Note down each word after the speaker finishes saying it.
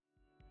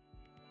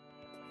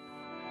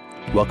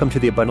Welcome to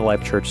the Abundant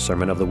Life Church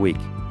Sermon of the Week.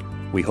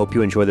 We hope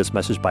you enjoy this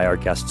message by our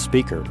guest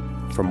speaker.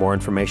 For more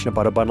information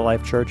about Abundant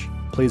Life Church,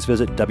 please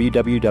visit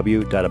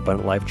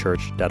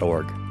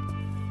www.abundantlifechurch.org.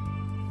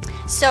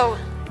 So,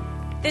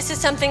 this is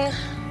something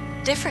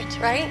different,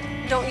 right?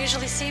 You don't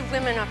usually see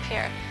women up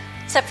here,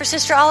 except for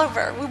Sister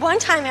Oliver. We one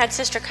time had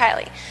Sister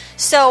Kylie,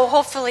 so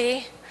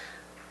hopefully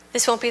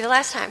this won't be the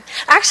last time.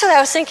 Actually, I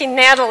was thinking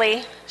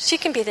Natalie, she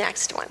can be the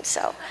next one,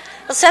 so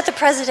we'll set the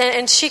president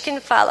and she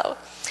can follow.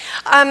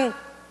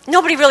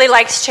 Nobody really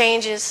likes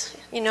changes,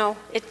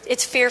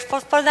 it's fearful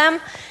for them.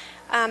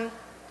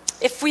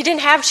 If we didn't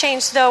have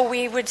change, though,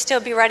 we would still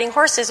be riding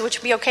horses, which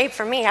would be okay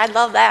for me. I'd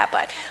love that,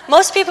 but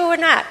most people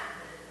would not.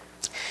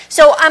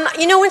 So,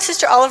 when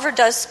Sister Oliver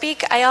does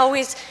speak, I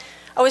was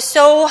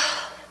so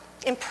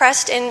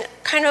impressed and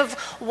kind of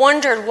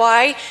wondered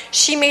why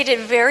she made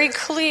it very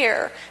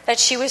clear that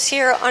she was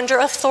here under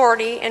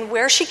authority and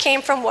where she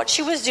came from, what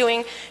she was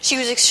doing. She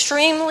was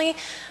extremely,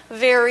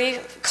 very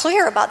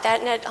clear about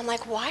that. And I'm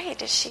like, why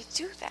did she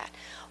do that?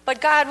 But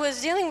God was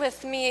dealing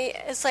with me.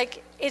 It's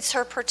like it's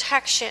her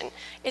protection.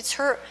 It's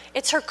her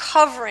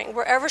covering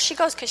wherever she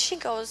goes, because she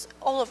goes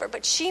all over.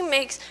 But she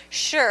makes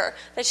sure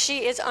that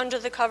she is under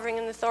the covering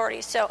and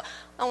authority. So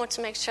I want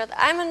to make sure that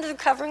I'm under the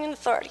covering and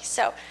authority.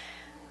 So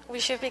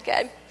we should be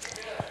good.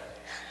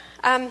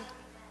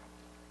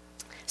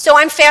 So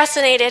I'm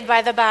fascinated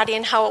by the body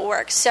and how it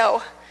works.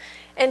 I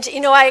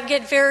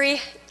get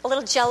a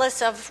little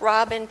jealous of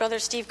Rob and Brother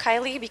Steve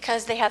Kiley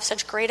because they have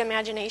such great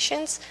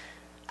imaginations.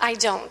 I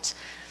don't.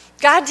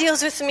 God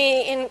deals with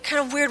me in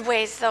kind of weird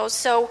ways, though,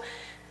 so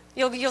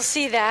you'll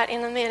see that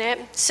in a minute.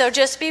 So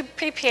just be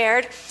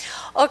prepared.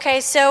 Okay,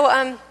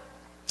 so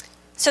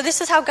this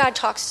is how God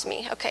talks to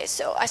me. Okay,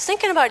 so I was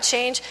thinking about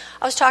change.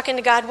 I was talking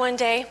to God one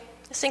day. I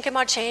was thinking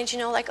about change,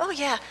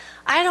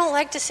 I don't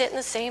like to sit in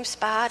the same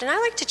spot, and I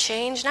like to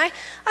change, and I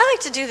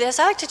like to do this.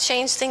 I like to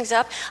change things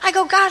up. I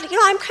go, God,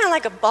 I'm kind of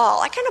like a ball.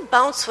 I kind of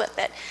bounce with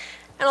it.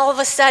 And all of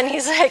a sudden,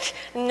 he's like,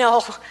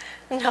 no,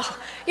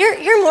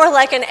 you're more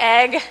like an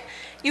egg.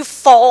 You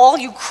fall,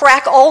 you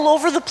crack all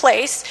over the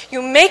place,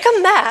 you make a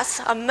mess,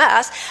 and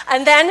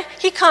then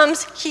he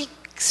comes, he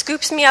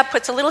scoops me up,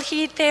 puts a little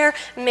heat there,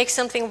 and makes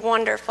something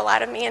wonderful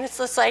out of me. And it's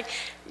just like,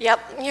 yep,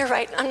 you're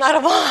right, I'm not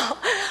a ball.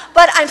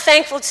 But I'm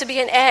thankful to be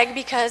an egg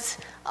because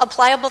a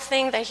pliable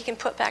thing that he can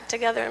put back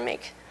together and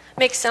make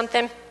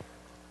something.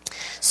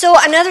 So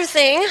another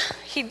thing,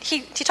 he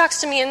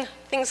talks to me in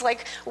things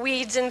like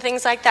weeds and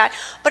things like that.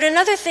 But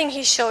another thing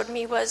he showed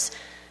me was,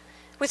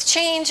 with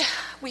change,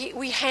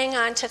 we hang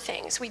on to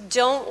things. We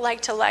don't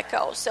like to let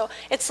go. So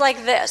it's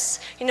like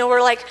this.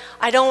 We're like,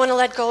 I don't want to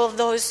let go of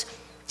those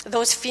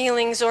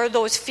feelings or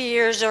those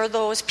fears or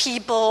those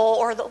people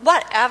or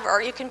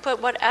whatever. You can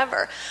put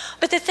whatever.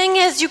 But the thing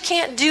is, you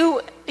can't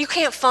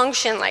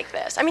function like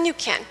this. You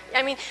can.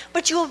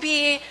 But you will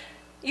be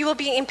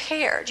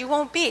impaired. You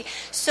won't be.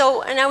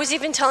 So, and I was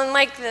even telling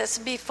Mike this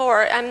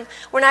before.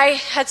 When I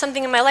had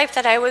something in my life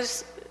that I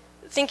was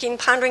thinking,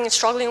 pondering, and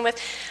struggling with,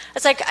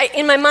 it's like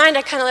in my mind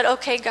I kind of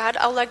okay, God,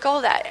 I'll let go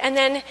of that. And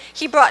then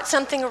he brought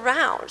something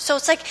around. So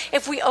it's like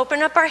if we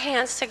open up our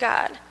hands to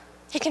God,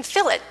 he can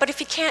fill it. But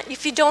if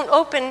you don't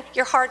open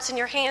your hearts and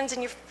your hands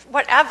and your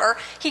whatever,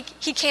 he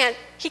can't.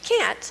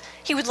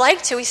 He would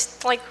like to.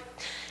 He's like,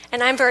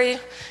 and I'm very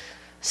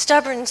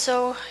stubborn,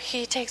 so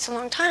he takes a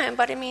long time.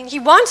 But he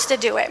wants to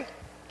do it.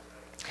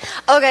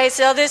 Okay,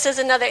 so this is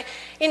another.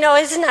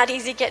 It's not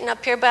easy getting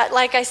up here, but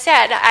like I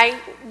said, I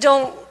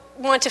don't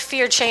want to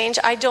fear change.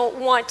 I don't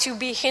want to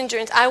be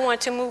hindrance. I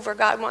want to move where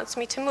God wants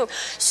me to move.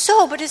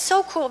 But it's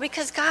so cool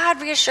because God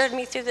reassured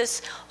me through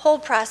this whole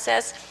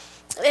process.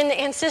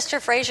 And Sister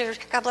Fraser,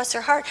 God bless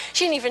her heart,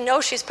 she didn't even know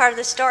she's part of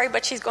the story,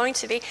 but she's going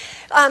to be,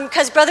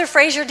 because Brother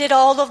Fraser did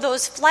all of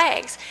those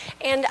flags.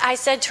 And I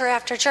said to her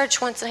after church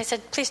once, and I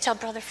said, please tell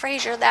Brother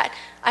Fraser that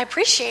I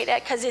appreciate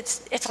it because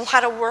it's a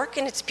lot of work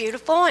and it's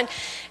beautiful. And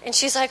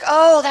she's like,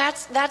 oh,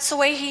 that's the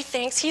way he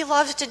thinks. He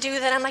loves to do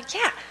that. I'm like,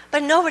 yeah,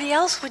 but nobody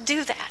else would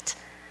do that.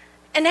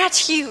 And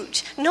that's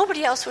huge.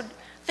 Nobody else would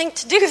think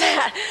to do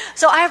that.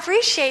 So I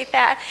appreciate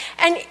that.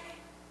 And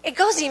it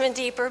goes even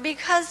deeper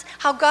because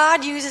how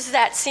God uses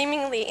that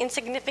seemingly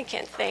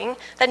insignificant thing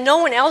that no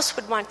one else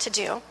would want to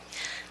do.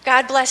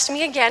 God blessed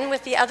me again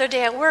with the other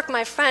day at work.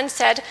 My friend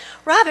said,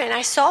 Robin,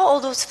 I saw all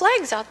those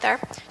flags out there.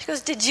 She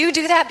goes, did you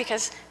do that?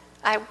 Because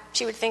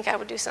she would think I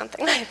would do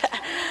something like that,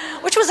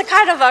 which was a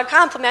kind of a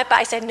compliment, but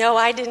I said, no,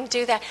 I didn't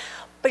do that.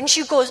 But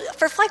she goes,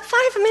 for like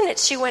 5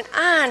 minutes, she went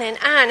on and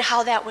on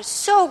how that was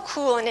so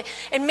cool, and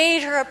it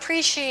made her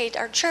appreciate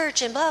our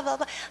church and blah, blah,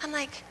 blah. I'm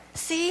like,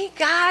 see,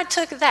 God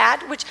took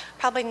that, which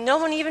probably no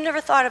one even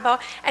ever thought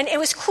about, and it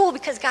was cool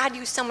because God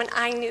used someone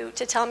I knew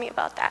to tell me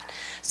about that.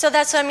 So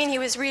that's what he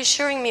was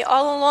reassuring me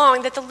all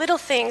along that the little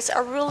things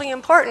are really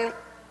important.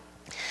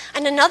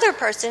 And another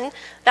person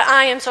that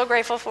I am so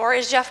grateful for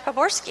is Jeff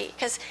Poborski,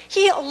 because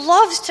he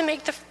loves to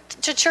make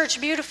to church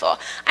beautiful.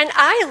 And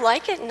I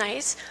like it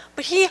nice,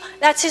 but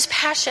that's his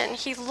passion.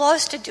 He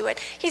loves to do it.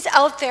 He's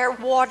out there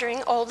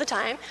watering all the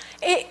time.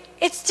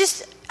 It's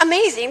just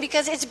amazing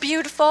because it's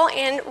beautiful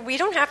and we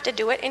don't have to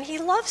do it, and he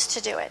loves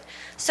to do it.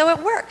 So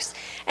it works.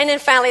 And then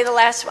finally, the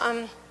last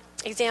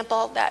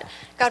example that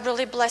God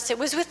really blessed it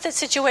was with the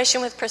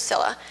situation with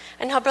Priscilla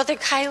and how Brother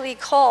Kylie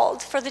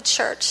called for the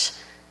church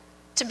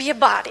to be a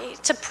body,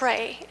 to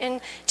pray,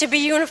 and to be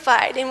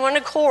unified in one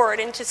accord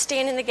and to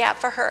stand in the gap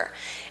for her.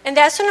 And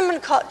that's what I'm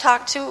going to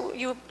talk to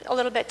you a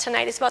little bit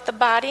tonight, is about the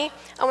body.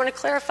 I want to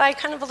clarify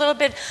kind of a little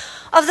bit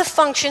of the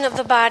function of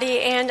the body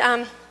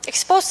and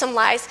expose some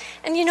lies.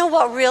 And you know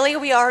what, really,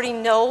 we already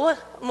know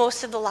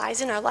most of the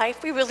lies in our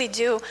life. We really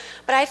do.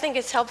 But I think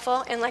it's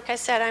helpful. And like I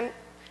said,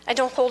 I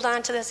don't hold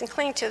on to this and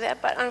cling to that.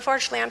 But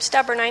unfortunately, I'm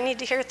stubborn. I need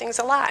to hear things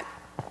a lot.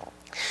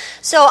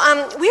 So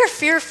we are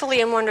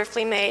fearfully and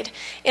wonderfully made.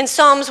 In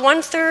Psalms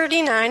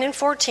 139 and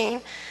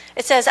 14,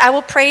 it says, I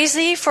will praise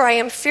thee, for I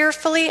am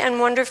fearfully and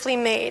wonderfully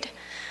made.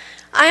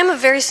 I am a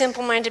very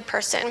simple-minded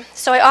person,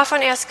 so I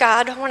often ask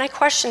God when I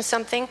question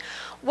something,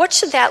 what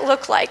should that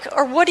look like,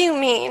 or what do you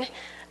mean?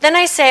 Then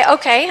I say,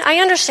 okay, I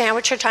understand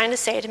what you're trying to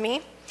say to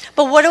me,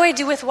 but what do I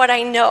do with what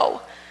I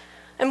know?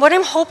 And what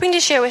I'm hoping to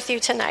share with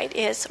you tonight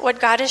is what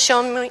God has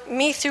shown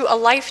me through a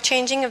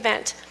life-changing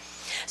event.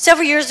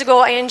 Several years ago,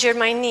 I injured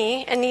my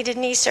knee and needed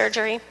knee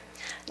surgery.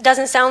 It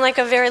doesn't sound like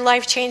a very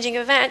life-changing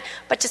event,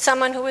 but to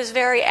someone who was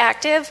very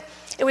active,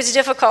 it was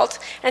difficult.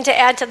 And to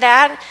add to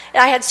that,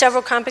 I had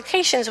several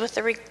complications with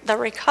the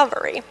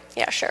recovery.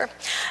 Yeah, sure.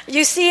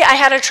 You see, I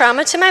had a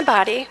trauma to my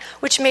body,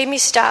 which made me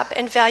stop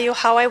and value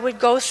how I would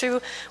go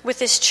through with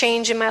this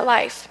change in my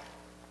life.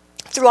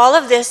 Through all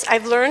of this,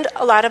 I've learned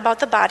a lot about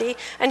the body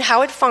and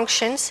how it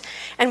functions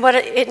and what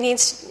it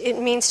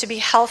means to be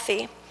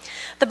healthy.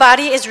 The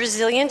body is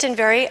resilient and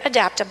very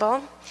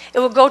adaptable. It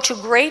will go to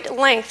great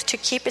length to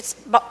keep its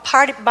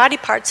body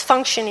parts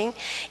functioning,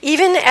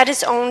 even at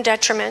its own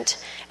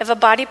detriment. If a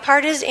body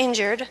part is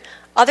injured,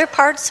 other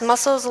parts,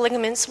 muscles,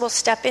 ligaments, will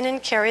step in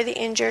and carry the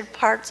injured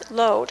part's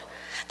load.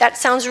 That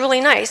sounds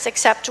really nice,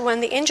 except when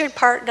the injured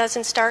part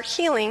doesn't start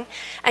healing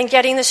and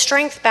getting the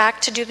strength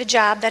back to do the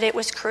job that it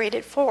was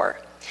created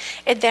for.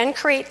 It then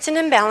creates an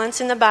imbalance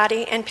in the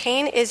body, and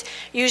pain is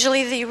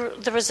usually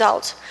the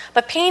result.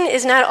 But pain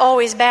is not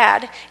always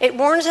bad. It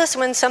warns us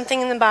when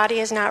something in the body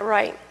is not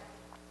right.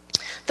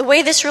 The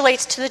way this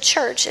relates to the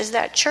church is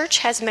that church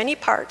has many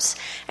parts,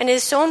 and it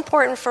is so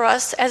important for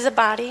us as a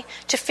body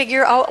to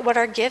figure out what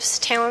our gifts,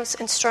 talents,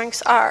 and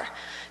strengths are,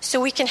 so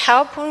we can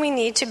help when we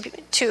need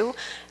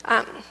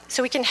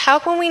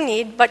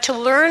but to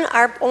learn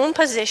our own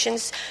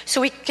positions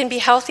so we can be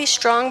healthy,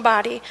 strong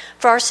body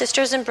for our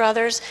sisters and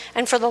brothers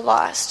and for the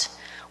lost.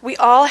 We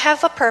all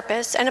have a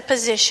purpose and a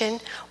position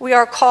we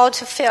are called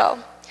to fill.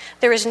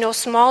 There is no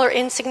small or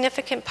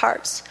insignificant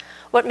parts.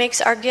 What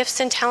makes our gifts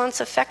and talents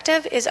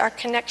effective is our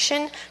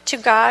connection to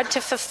God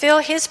to fulfill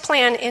His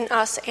plan in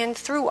us and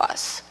through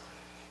us.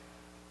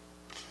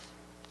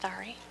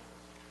 Sorry.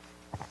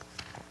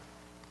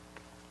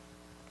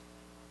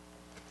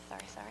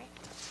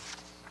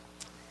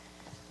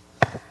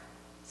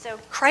 So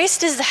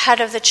Christ is the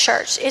head of the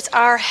church. It's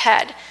our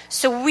head.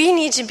 So we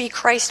need to be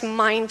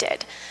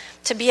Christ-minded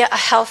to be a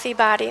healthy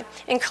body.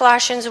 In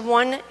Colossians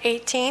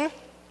 1:18,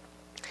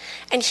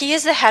 and He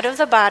is the head of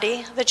the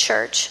body, the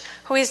church,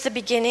 who is the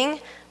beginning,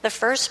 the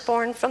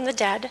firstborn from the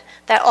dead,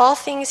 that all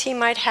things He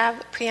might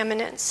have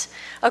preeminence.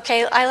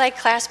 Okay, I like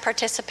class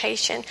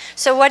participation.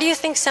 So what do you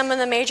think some of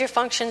the major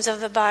functions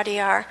of the body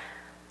are?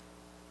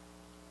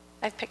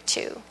 I've picked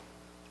two.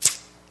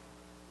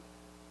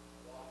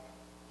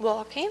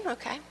 Walking,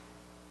 okay.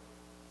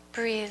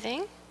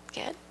 Breathing,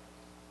 good.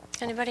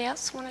 Anybody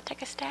else want to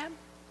take a stab?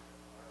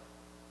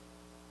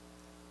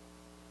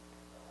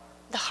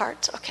 The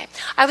heart, okay.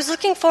 I was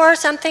looking for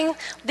something.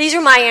 These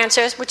are my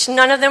answers, which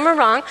none of them are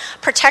wrong.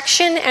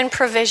 Protection and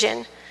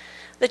provision.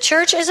 The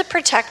church is a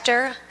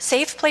protector,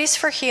 safe place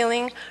for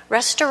healing,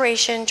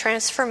 restoration,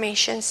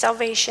 transformation,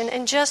 salvation,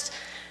 and just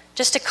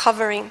a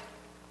covering.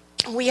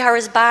 We are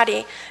His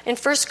body. In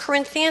 1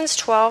 Corinthians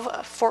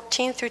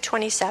 12:14 through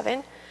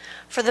 27,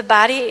 for the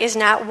body is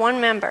not one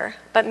member,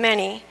 but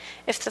many.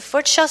 If the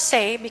foot shall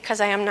say,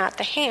 because I am not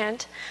the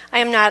hand, I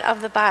am not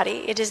of the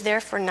body, it is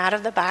therefore not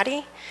of the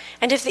body.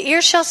 And if the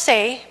ear shall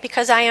say,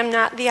 because I am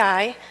not the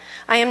eye,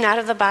 I am not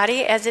of the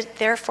body, as it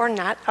therefore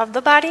not of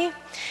the body.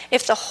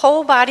 If the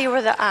whole body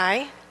were the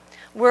eye,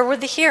 where were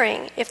the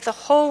hearing? If the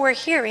whole were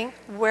hearing,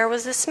 where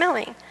was the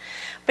smelling?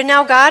 But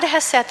now God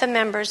has set the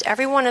members,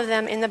 every one of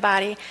them in the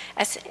body,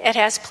 as it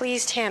has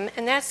pleased Him.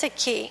 And that's the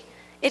key.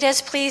 It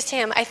has pleased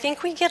Him. I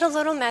think we get a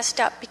little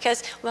messed up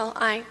because, well,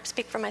 I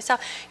speak for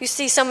myself. You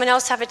see someone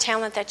else have a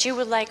talent that you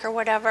would like or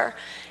whatever.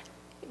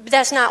 But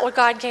that's not what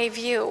God gave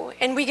you.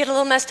 And we get a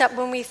little messed up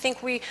when we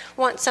think we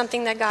want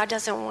something that God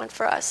doesn't want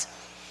for us.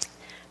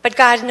 But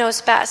God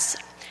knows best.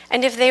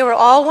 And if they were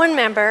all one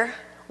member,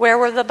 where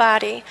were the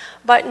body?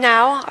 But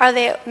now are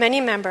they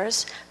many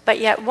members, but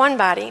yet one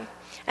body.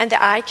 And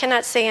the eye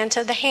cannot say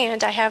unto the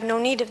hand, I have no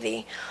need of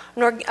thee,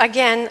 nor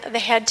again the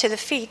head to the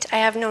feet, I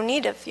have no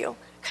need of you.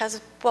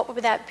 Because what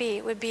would that be?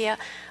 It would be an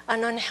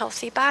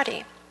unhealthy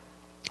body.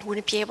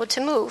 Wouldn't be able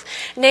to move.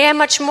 Nay,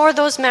 much more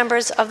those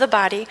members of the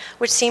body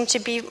which seem to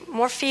be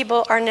more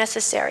feeble are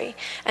necessary,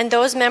 and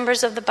those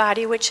members of the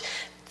body which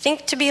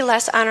think to be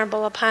less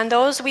honorable, upon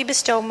those we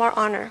bestow more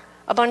honor,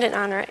 abundant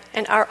honor,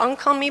 and our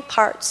uncomely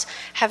parts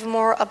have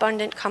more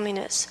abundant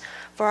comeliness.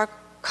 For our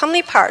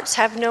comely parts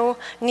have no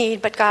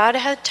need, but God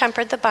hath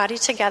tempered the body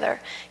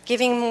together,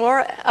 giving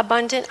more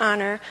abundant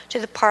honor to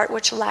the part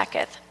which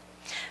lacketh.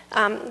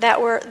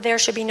 There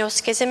should be no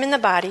schism in the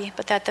body,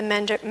 but that the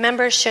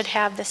members should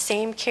have the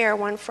same care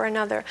one for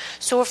another.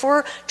 So if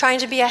we're trying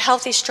to be a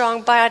healthy,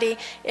 strong body,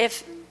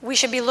 if we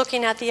should be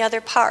looking at the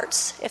other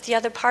parts. If the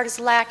other part is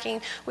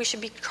lacking, we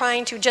should be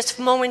trying to just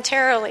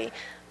momentarily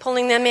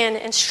pulling them in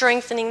and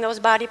strengthening those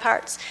body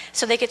parts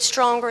so they get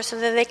stronger so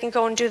that they can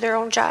go and do their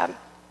own job.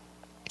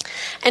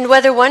 And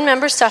whether one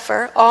member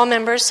suffer, all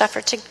members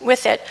suffer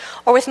with it,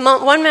 or with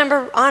one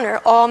member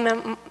honor, all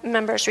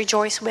members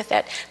rejoice with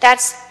it.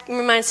 That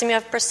reminds me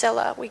of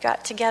Priscilla. We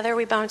got together,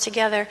 we bound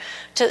together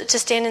to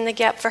stand in the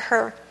gap for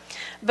her.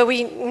 But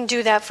we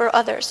do that for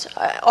others,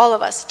 all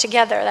of us,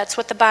 together. That's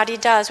what the body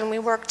does. When we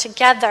work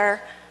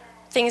together,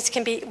 things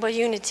can be,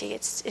 unity.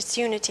 It's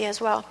unity as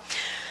well.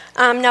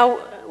 Now,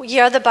 ye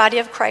are the body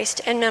of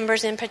Christ, and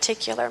members in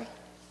particular.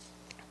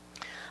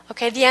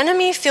 Okay, the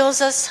enemy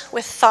fills us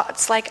with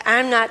thoughts like,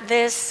 I'm not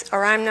this,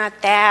 or I'm not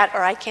that,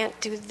 or I can't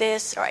do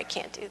this, or I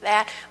can't do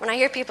that. When I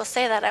hear people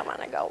say that, I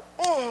want to go,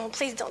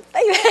 please don't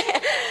say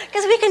that.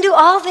 Because we can do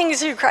all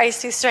things through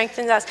Christ who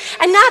strengthens us.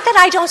 And not that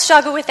I don't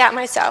struggle with that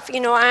myself.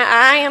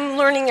 I am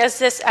learning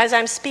as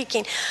I'm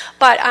speaking.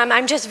 But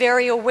I'm just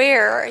very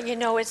aware,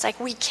 it's like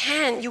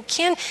you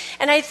can.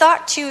 And I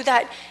thought, too,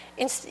 that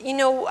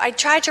I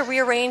tried to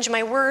rearrange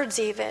my words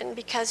even,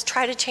 because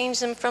try to change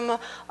them from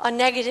a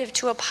negative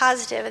to a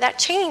positive. That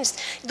changed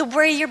the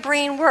way your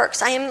brain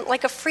works. I am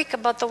like a freak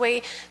about the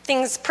way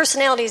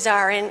personalities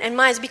are and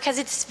minds, because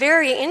it's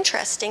very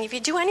interesting. If you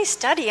do any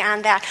study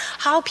on that,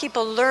 how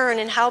people learn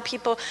and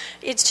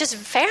it's just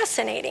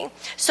fascinating.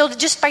 So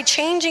just by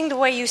changing the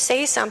way you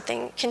say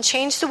something can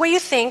change the way you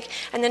think,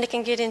 and then it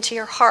can get into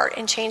your heart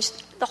and change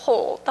the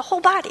whole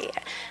body.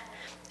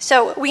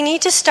 So we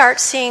need to start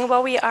seeing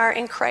what we are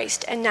in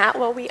Christ and not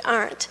what we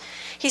aren't.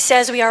 He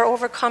says we are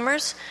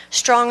overcomers,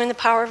 strong in the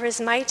power of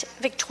his might,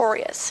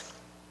 victorious.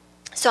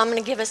 So I'm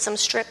going to give us some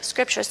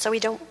scriptures so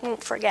we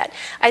won't forget.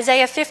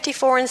 Isaiah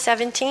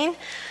 54:17.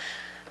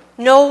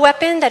 No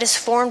weapon that is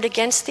formed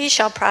against thee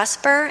shall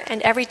prosper,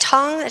 and every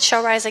tongue that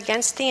shall rise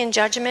against thee in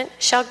judgment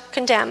shall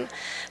condemn.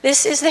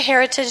 This is the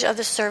heritage of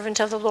the servant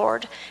of the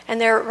Lord,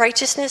 and their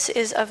righteousness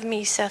is of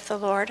me, saith the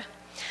Lord.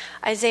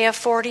 Isaiah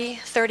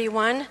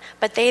 40:31,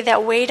 but they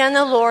that wait on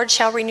the Lord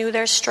shall renew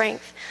their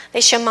strength.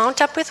 They shall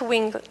mount up with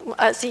wings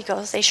as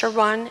eagles. They shall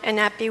run and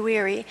not be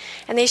weary,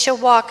 and they shall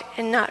walk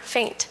and not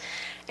faint.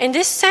 And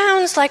this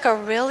sounds like a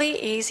really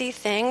easy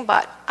thing,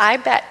 but I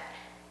bet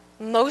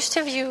most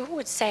of you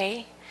would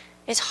say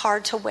it's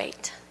hard to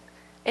wait.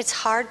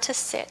 It's hard to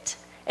sit.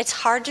 It's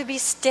hard to be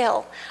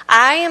still.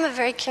 I am a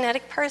very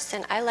kinetic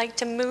person. I like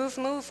to move,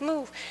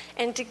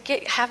 and to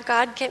have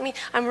God get me.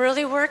 I'm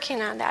really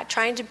working on that,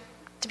 trying to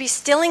be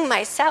stilling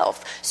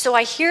myself, so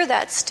I hear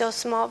that still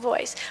small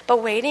voice.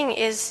 But waiting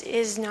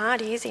is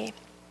not easy.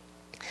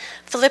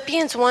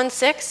 Philippians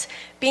 1:6,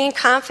 being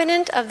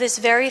confident of this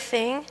very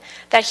thing,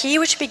 that he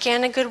which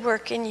began a good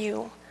work in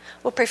you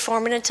will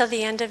perform it until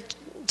the end of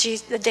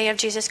the day of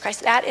Jesus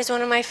Christ. That is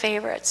one of my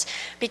favorites,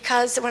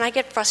 because when I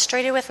get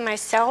frustrated with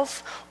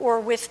myself or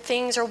with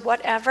things or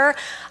whatever,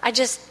 I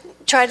just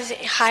try to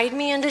say, hide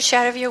me under the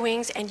shadow of your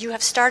wings, and you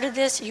have started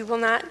this, you will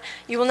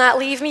not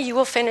leave me, you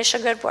will finish a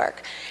good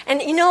work.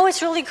 And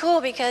it's really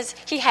cool, because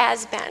he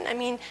has been. I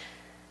mean,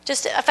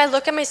 just if I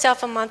look at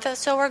myself a month or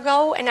so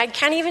ago, and I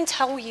can't even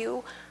tell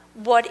you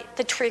what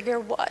the trigger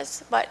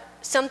was, but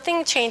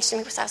something changed in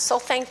me, because I was so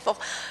thankful,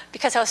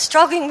 because I was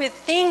struggling with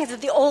things,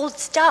 with the old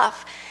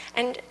stuff.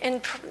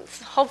 And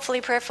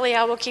hopefully, prayerfully,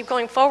 I will keep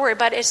going forward.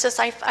 But it's just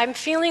I'm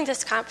feeling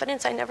this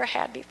confidence I never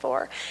had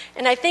before.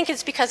 And I think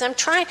it's because I'm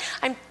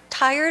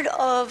tired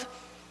of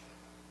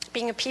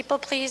being a people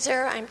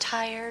pleaser. I'm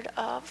tired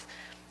of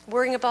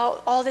worrying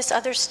about all this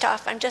other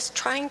stuff. I'm just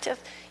trying to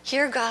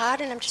hear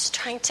God, and I'm just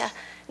trying to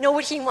know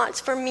what he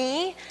wants for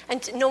me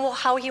and to know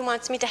how he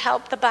wants me to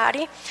help the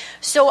body.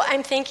 So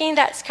I'm thinking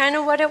that's kind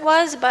of what it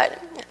was, but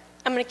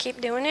I'm going to keep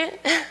doing it.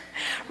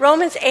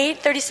 Romans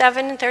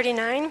 8:37 and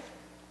 39.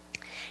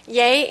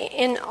 Yea,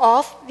 in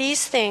all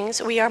these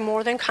things we are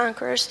more than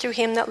conquerors through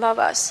him that loved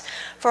us.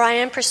 For I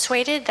am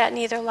persuaded that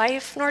neither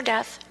life nor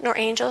death, nor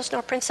angels,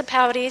 nor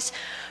principalities,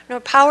 nor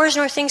powers,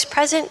 nor things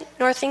present,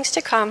 nor things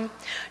to come,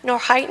 nor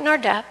height nor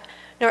depth,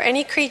 nor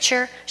any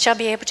creature shall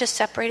be able to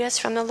separate us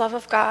from the love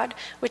of God,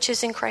 which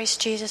is in Christ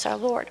Jesus our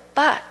Lord.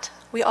 But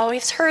we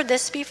always heard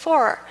this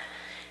before.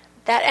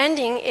 That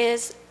ending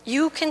is,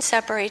 you can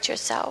separate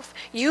yourself.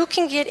 You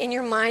can get in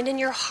your mind and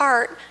your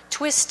heart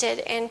twisted,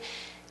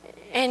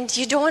 and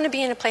you don't want to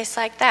be in a place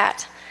like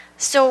that.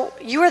 So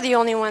you are the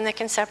only one that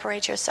can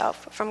separate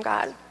yourself from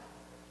God.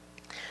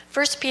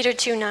 1 Peter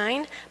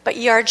 2:9, but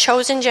ye are a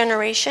chosen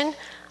generation,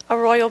 a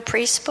royal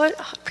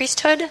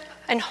priesthood,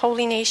 and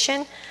holy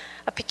nation,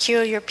 a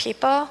peculiar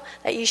people,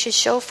 that ye should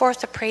show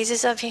forth the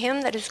praises of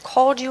him that has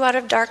called you out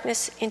of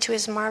darkness into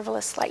his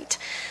marvelous light.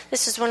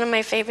 This is one of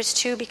my favorites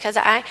too, because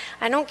I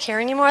don't care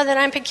anymore that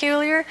I'm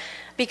peculiar,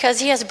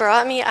 because he has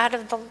brought me out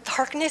of the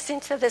darkness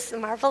into this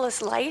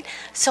marvelous light.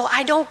 So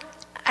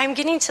I'm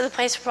getting to the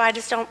place where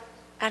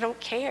I don't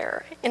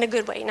care, in a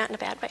good way, not in a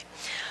bad way.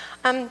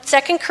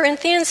 2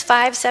 Corinthians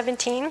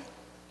 5:17.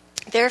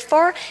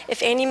 Therefore,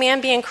 if any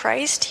man be in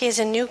Christ, he is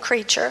a new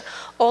creature.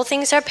 Old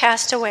things are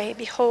passed away.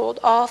 Behold,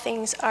 all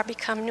things are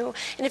become new.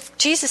 And if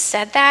Jesus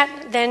said that,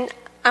 then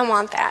I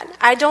want that.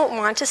 I don't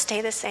want to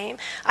stay the same.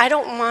 I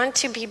just don't want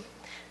to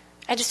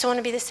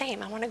be the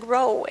same. I want to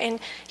grow.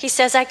 And he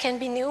says I can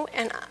be new,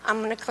 and I'm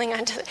going to cling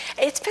on to it.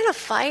 It's been a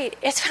fight.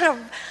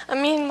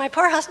 My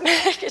poor husband,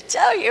 I can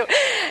tell you.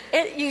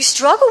 You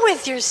struggle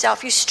with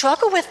yourself. You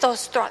struggle with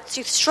those thoughts.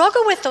 You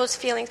struggle with those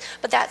feelings.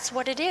 But that's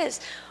what it is.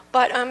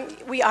 But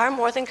we are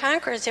more than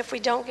conquerors if we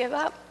don't give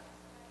up.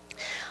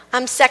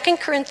 2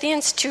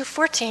 Corinthians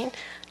 2:14.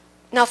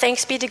 Now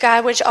thanks be to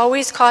God, which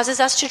always causes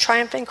us to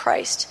triumph in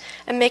Christ,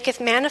 and maketh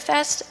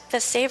manifest the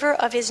savor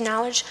of his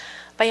knowledge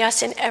by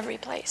us in every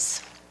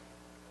place.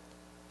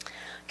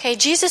 Okay,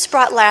 Jesus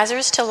brought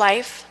Lazarus to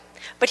life,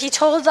 but he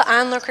told the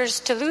onlookers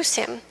to loose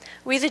him.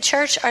 We, the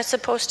church, are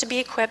supposed to be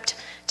equipped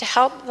to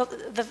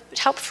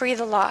help free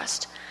the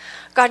lost.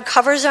 God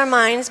covers our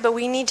minds, but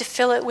we need to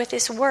fill it with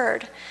his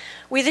word.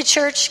 We, the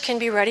church, can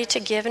be ready to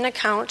give an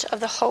account of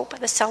the hope,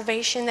 the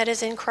salvation that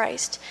is in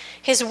Christ.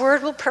 His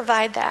word will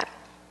provide that.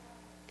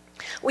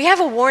 We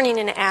have a warning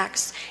in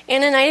Acts.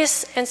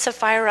 Ananias and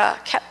Sapphira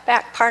kept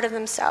back part of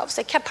themselves.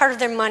 They kept part of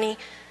their money.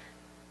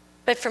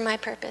 But for my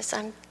purpose,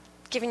 I'm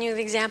giving you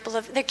the example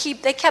of they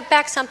kept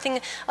back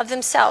something of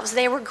themselves.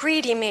 They were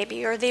greedy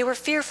maybe, or they were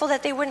fearful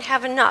that they wouldn't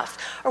have enough,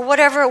 or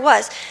whatever it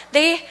was.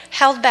 They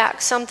held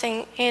back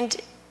something, and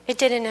it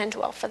didn't end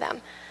well for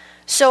them.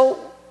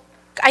 So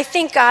I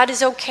think God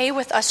is okay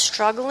with us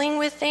struggling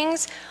with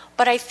things,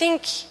 but I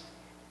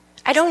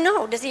don't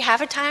know. Does he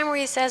have a time where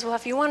he says, well,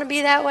 if you want to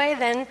be that way,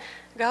 then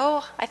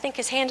go? I think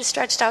his hand is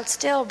stretched out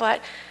still,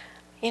 but,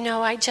 you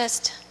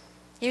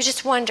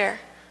just wonder.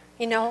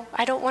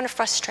 I don't want to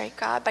frustrate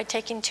God by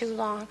taking too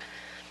long.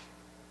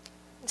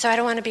 So I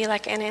don't want to be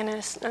like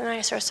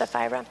Ananias or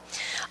Sapphira.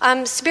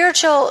 The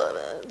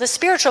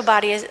spiritual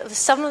body, is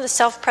some of the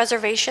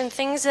self-preservation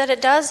things that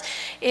it does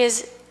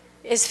is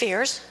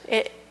fears.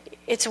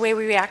 It's the way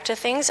we react to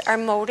things, our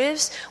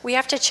motives. We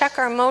have to check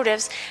our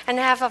motives and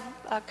have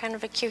a kind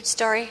of a cute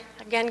story.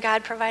 Again,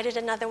 God provided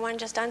another one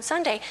just on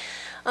Sunday.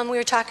 We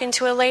were talking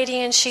to a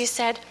lady, and she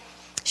said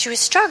she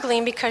was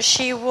struggling because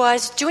she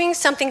was doing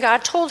something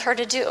God told her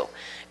to do.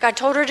 God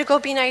told her to go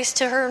be nice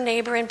to her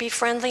neighbor and be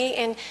friendly,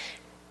 and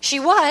she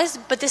was,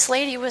 but this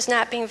lady was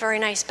not being very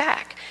nice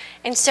back.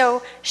 And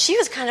so she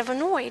was kind of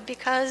annoyed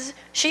because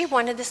she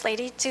wanted this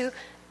lady to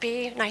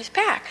be nice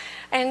back.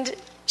 And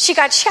she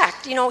got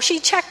checked. She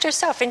checked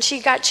herself, and she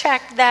got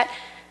checked that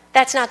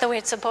that's not the way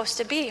it's supposed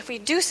to be.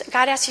 If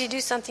God asks you to do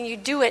something, you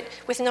do it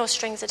with no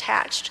strings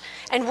attached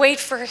and wait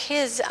for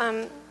his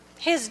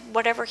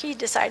whatever he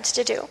decides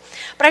to do.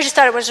 But I just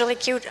thought it was really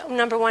cute,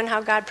 number one,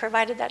 how God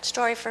provided that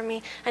story for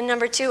me, and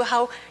number two,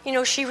 how,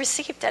 she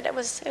received it. It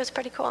was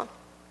pretty cool.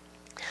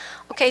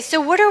 Okay,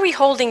 so what are we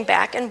holding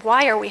back, and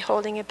why are we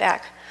holding it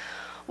back?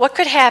 What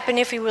could happen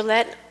if we would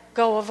let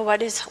go of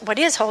what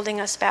is holding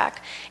us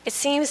back? It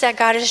seems that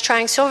God is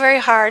trying so very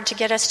hard to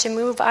get us to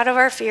move out of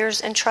our fears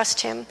and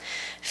trust him.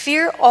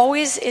 Fear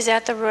always is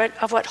at the root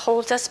of what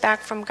holds us back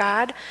from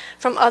God,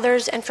 from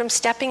others, and from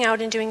stepping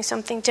out and doing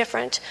something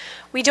different.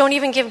 We don't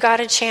even give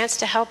God a chance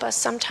to help us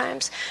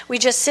sometimes. We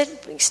just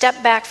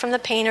step back from the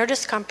pain or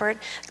discomfort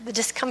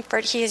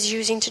he is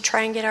using to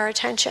try and get our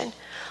attention.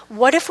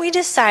 What if we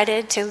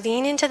decided to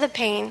lean into the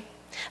pain,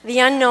 the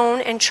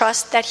unknown, and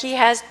trust that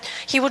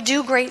he will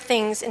do great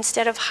things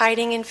instead of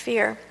hiding in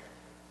fear?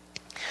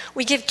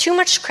 We give too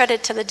much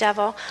credit to the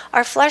devil.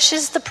 Our flesh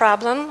is the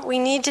problem. We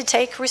need to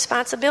take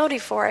responsibility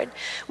for it.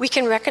 We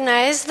can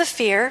recognize the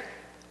fear,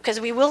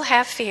 because we will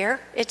have fear.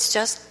 It's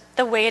just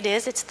the way it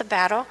is. It's the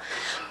battle.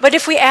 But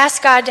if we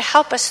ask God to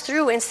help us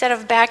through instead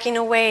of backing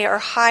away or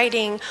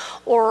hiding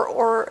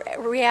or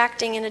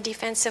reacting in a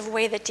defensive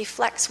way that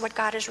deflects what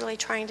God is really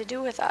trying to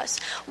do with us,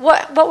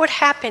 what would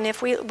happen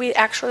if we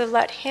actually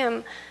let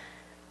him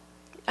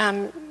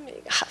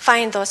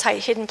find those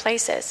hidden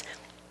places?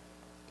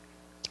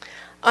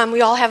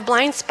 We all have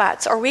blind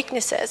spots or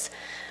weaknesses.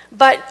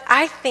 But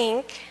I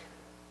think,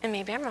 and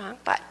maybe I'm wrong,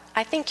 but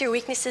I think your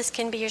weaknesses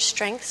can be your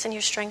strengths and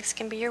your strengths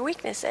can be your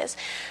weaknesses.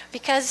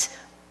 Because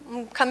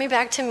coming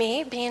back to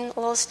me, being a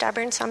little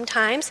stubborn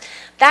sometimes,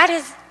 that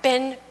has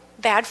been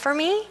bad for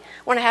me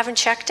when I haven't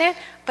checked it,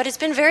 but it's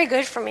been very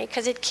good for me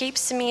because it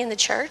keeps me in the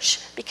church,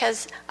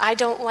 because I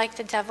don't like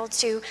the devil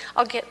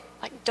I'll get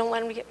like don't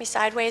let them get me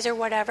sideways or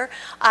whatever.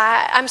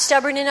 I'm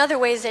stubborn in other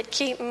ways that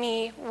keep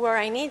me where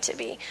I need to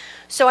be.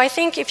 So I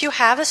think if you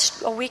have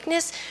a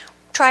weakness,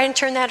 try and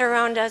turn that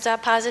around as a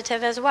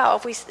positive as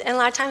well. And a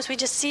lot of times we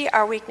just see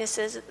our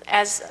weaknesses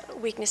as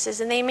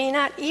weaknesses, and they may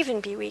not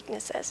even be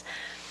weaknesses.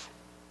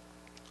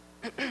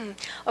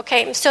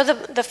 Okay, so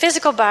the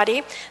physical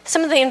body,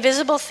 some of the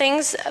invisible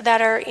things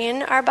that are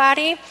in our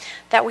body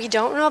that we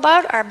don't know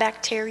about are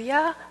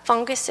bacteria,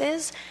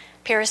 funguses,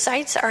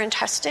 parasites, our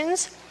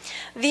intestines.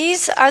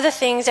 These are the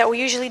things that we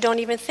usually don't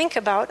even think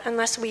about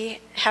unless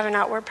we have an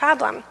outward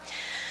problem.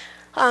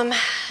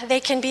 They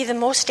can be the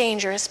most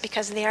dangerous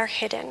because they are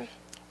hidden.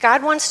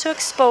 God wants to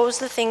expose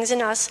the things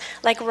in us,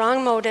 like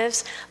wrong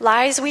motives,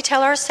 lies we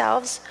tell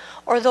ourselves,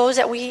 or those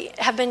that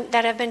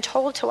have been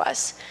told to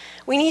us.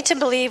 We need to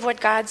believe what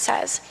God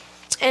says.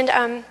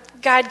 And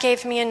God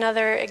gave me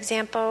another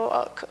example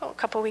a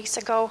couple weeks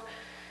ago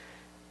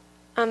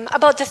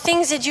about the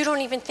things that you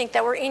don't even think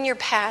that were in your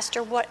past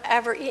or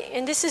whatever.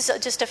 And this is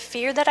just a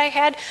fear that I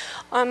had.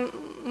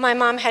 My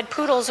mom had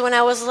poodles when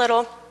I was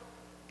little.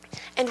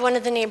 And one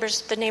of the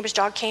neighbor's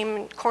dog came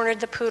and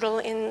cornered the poodle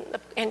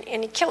and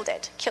he killed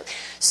it.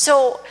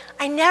 So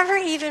I never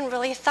even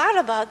really thought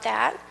about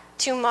that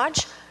too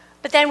much.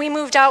 But then we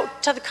moved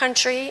out to the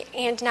country,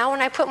 and now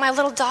when I put my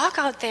little dog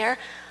out there,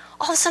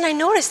 all of a sudden I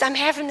noticed I'm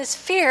having this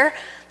fear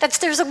that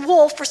there's a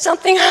wolf or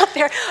something out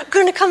there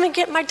going to come and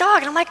get my dog.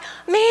 And I'm like,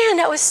 man,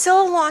 that was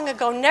so long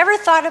ago. Never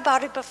thought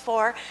about it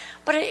before,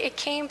 but it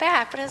came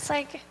back. But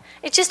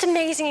it's just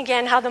amazing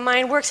again how the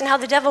mind works and how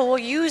the devil will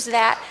use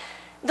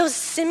those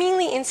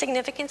seemingly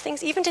insignificant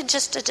things, even to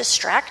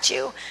distract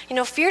you.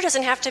 Fear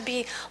doesn't have to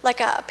be like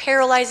a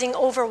paralyzing,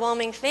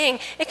 overwhelming thing.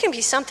 It can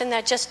be something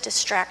that just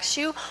distracts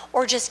you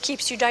or just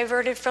keeps you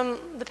diverted from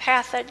the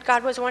path that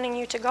God was wanting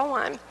you to go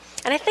on.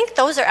 And I think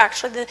those are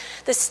actually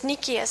the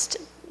sneakiest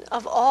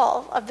of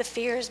all of the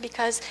fears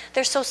because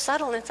they're so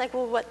subtle. And it's like,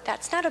 well,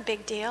 that's not a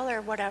big deal or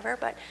whatever.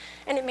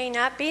 And it may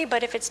not be,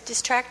 but if it's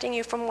distracting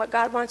you from what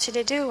God wants you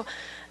to do,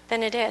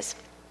 then it is.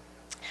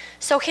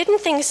 So hidden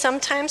things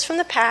sometimes from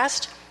the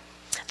past,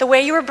 the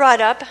way you were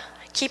brought up,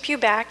 keep you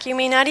back. You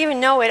may not even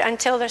know it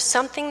until there's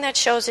something that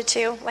shows it to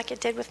you, like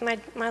it did with my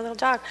little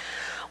dog.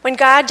 When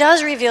God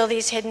does reveal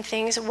these hidden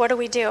things, what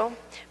do?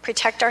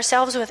 Protect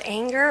ourselves with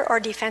anger or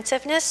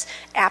defensiveness,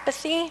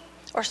 apathy,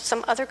 or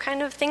some other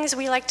kind of things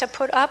we like to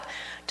put up,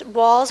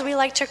 walls we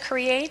like to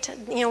create.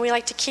 We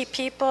like to keep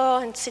people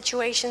and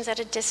situations at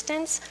a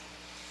distance.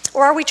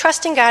 Or are we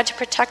trusting God to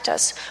protect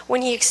us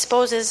when He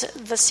exposes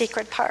the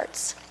secret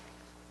parts?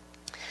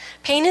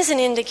 Pain is an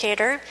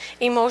indicator.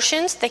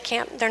 Emotions,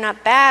 they're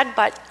not bad,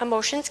 but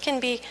emotions can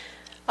be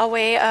a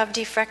way of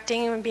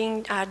deflecting and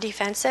being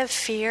defensive.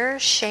 Fear,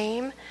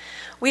 shame.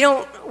 We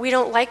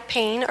don't like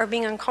pain or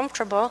being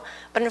uncomfortable,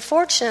 but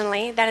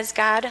unfortunately, that is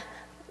God.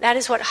 That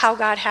is how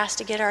God has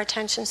to get our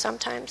attention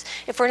sometimes.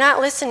 If we're not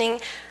listening,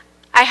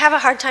 I have a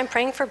hard time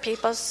praying for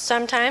people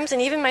sometimes,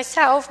 and even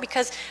myself,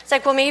 because it's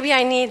like, well, maybe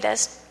I need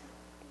this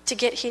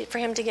for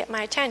Him to get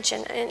my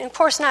attention. And of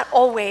course, not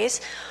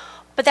always.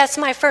 But that's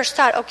my first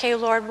thought. Okay,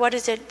 Lord, what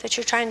is it that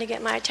you're trying to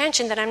get my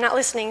attention, that I'm not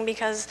listening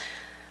because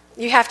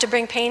you have to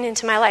bring pain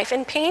into my life?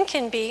 And pain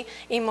can be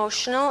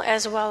emotional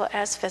as well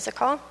as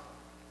physical.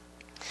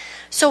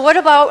 So what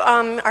about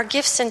our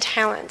gifts and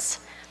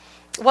talents?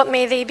 What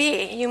may they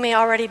be? You may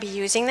already be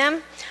using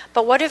them,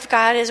 but what if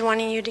God is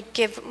wanting you to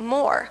give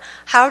more?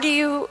 How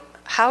do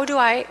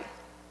I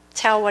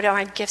tell what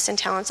my gifts and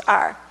talents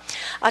are?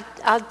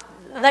 I'll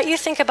let you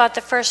think about the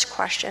first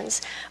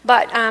questions,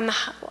 but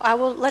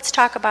let's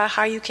talk about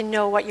how you can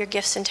know what your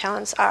gifts and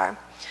talents are.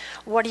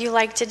 What do you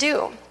like to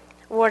do?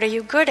 What are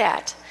you good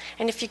at?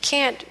 And if you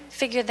can't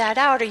figure that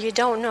out or you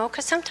don't know,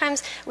 because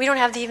sometimes we don't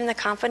have even the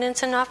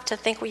confidence enough to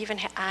think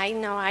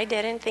I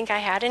didn't think I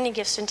had any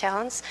gifts and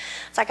talents.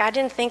 It's like I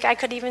didn't think I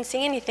could even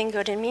see anything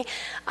good in me.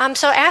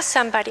 So ask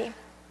somebody.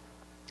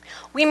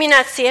 We may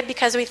not see it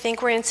because we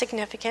think we're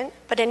insignificant,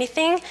 but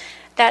anything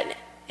that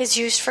is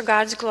used for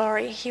God's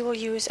glory, He will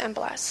use and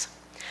bless.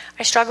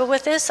 I struggled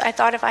with this. I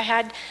thought if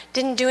I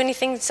didn't do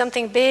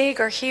something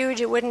big or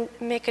huge, it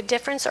wouldn't make a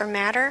difference or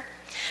matter.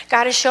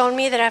 God has shown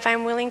me that if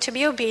I'm willing to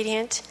be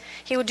obedient,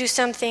 He will do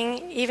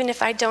something even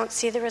if I don't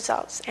see the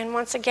results. And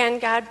once again,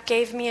 God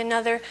gave me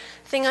another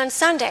thing on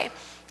Sunday.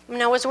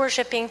 When I was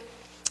worshiping,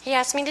 He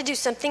asked me to do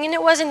something, and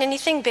it wasn't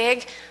anything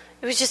big.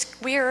 It was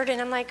just weird, and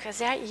I'm like, is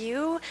that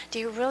you? Do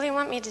you really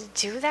want me to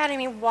do that? I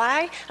mean,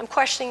 why? I'm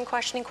questioning.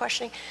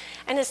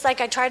 And it's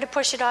like I tried to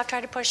push it off,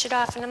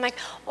 and I'm like,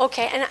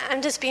 okay, and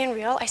I'm just being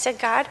real. I said,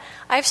 God,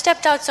 I've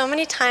stepped out so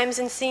many times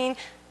and seen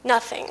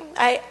nothing.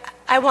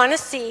 I want to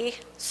see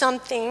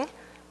something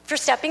for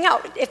stepping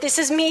out. If this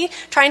is me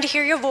trying to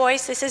hear your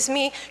voice, this is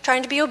me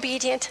trying to be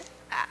obedient,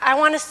 I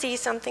want to see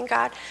something,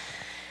 God.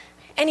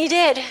 And He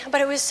did,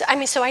 but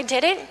so I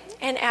did it,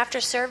 and after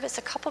service,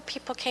 a couple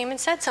people came and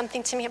said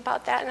something to me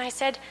about that, and I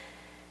said,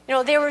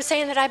 they were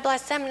saying that I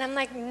blessed them, and I'm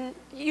like,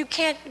 you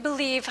can't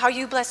believe how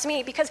you blessed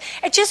me, because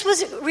it just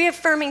was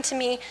reaffirming to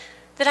me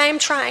that I am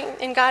trying,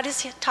 and God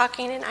is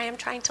talking, and I am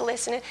trying to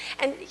listen.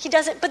 And he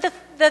doesn't, but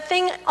the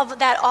thing of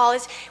that all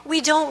is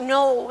we don't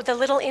know the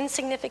little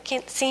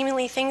insignificant,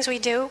 seemingly things we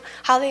do,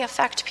 how they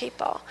affect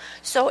people.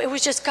 So it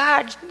was just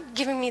God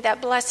giving me that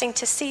blessing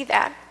to see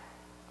that.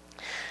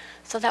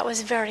 So that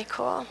was very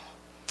cool.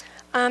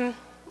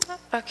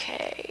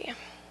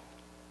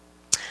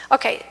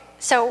 Okay,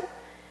 so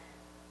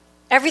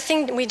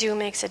everything we do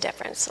makes a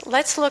difference.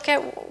 Let's look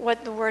at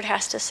what the word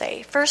has to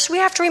say. First, we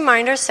have to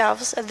remind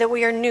ourselves that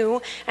we are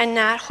new and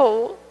not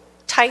hold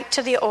tight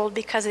to the old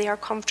because they are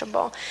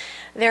comfortable.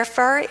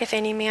 Therefore, if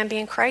any man be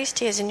in Christ,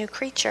 he is a new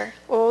creature.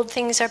 Old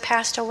things are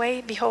passed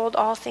away. Behold,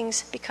 all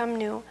things become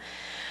new.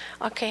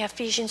 Okay,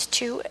 Ephesians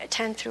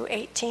 2:10 through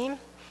 18.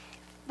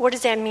 What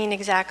does that mean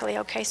exactly?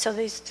 Okay, so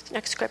these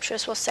next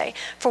scriptures will say,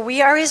 for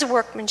we are his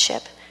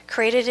workmanship,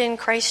 created in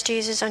Christ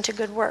Jesus unto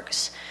good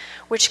works,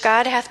 which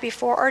God hath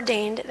before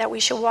ordained that we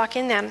should walk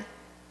in them.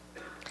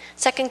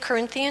 2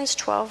 Corinthians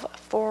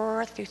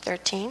 12:4 through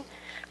 13.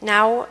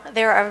 Now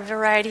there are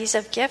varieties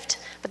of gift,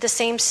 but the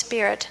same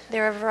Spirit.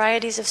 There are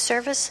varieties of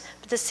service,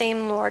 but the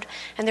same Lord.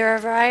 And there are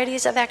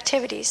varieties of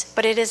activities,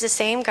 but it is the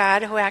same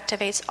God who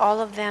activates all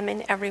of them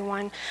in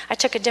everyone. I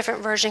took a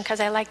different version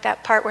because I like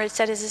that part where it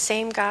said is the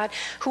same God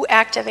who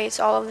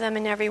activates all of them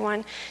in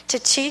everyone.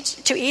 To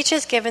each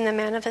is given the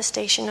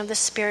manifestation of the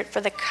Spirit for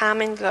the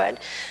common good.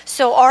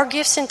 So our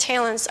gifts and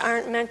talents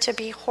aren't meant to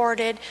be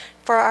hoarded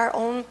for our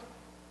own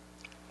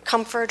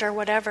comfort or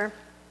whatever.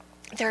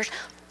 They're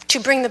to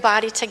bring the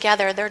body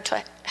together. They're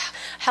to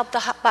help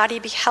the body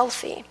be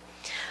healthy.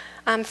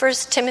 1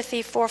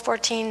 Timothy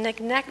 4:14,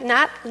 neglect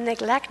not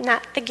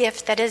the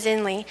gift that is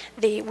in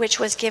thee, which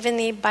was given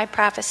thee by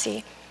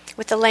prophecy,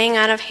 with the laying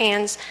on of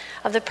hands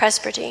of the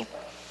presbytery.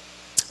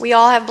 We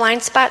all have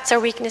blind spots or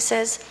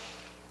weaknesses,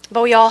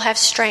 but we all have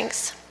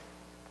strengths.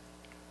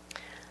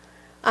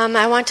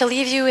 I want to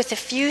leave you with a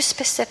few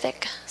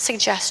specific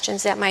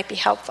suggestions that might be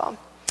helpful.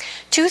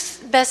 Two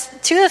of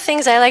the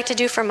things I like to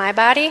do for my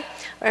body,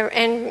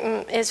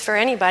 and is for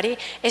anybody,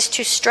 is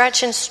to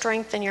stretch and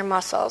strengthen your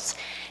muscles.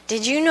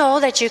 Did you know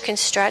that you can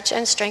stretch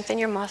and strengthen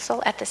your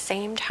muscle at the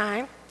same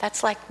time?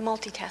 That's like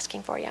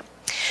multitasking for you.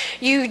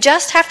 You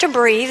just have to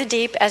breathe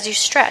deep as you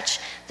stretch.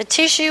 The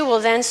tissue will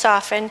then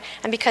soften,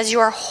 and because you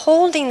are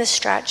holding the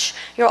stretch,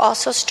 you're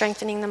also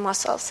strengthening the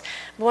muscles.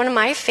 One of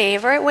my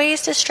favorite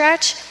ways to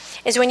stretch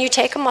is when you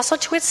take a muscle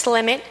to its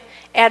limit,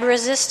 add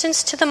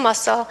resistance to the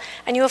muscle,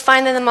 and you will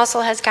find that the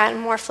muscle has gotten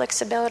more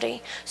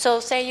flexibility. So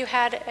say you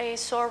had a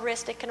sore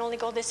wrist that can only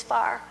go this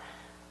far.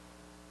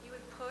 You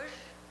would push,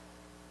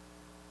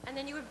 and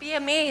then you would be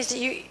amazed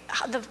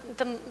at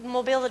the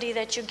mobility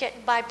that you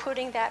get by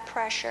putting that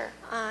pressure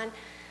on.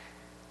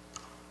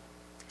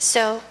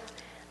 So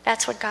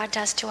that's what God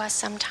does to us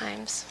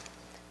sometimes.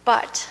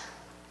 But,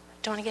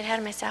 don't want to get ahead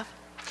of myself.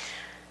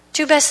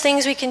 Two best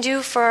things we can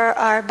do for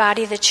our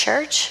body, the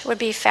church, would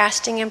be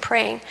fasting and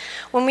praying.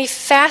 When we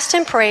fast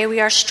and pray, we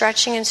are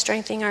stretching and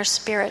strengthening our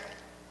spirit.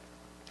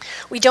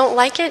 We don't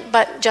like it,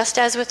 but just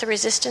as with the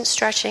resistance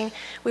stretching,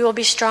 we will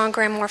be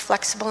stronger and more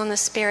flexible in the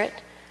spirit.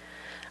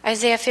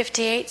 Isaiah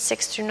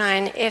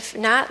 58:6-9. Is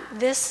not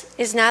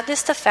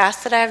this the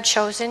fast that I have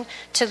chosen,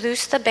 to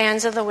loose the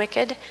bands of the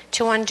wicked,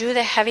 to undo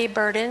the heavy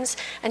burdens,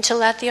 and to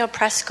let the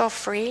oppressed go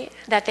free,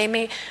 that they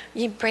may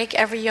break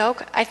every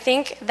yoke? I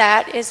think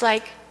that is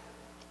like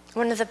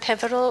one of the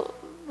pivotal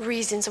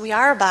reasons we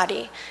are a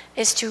body,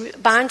 is to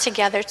bond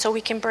together so we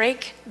can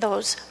break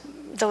those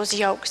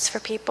yokes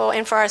for people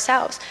and for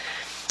ourselves.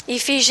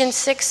 Ephesians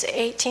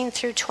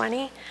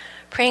 6:18-20,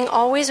 praying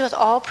always with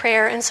all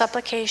prayer and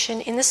supplication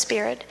in the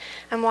Spirit,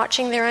 and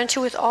watching thereunto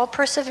with all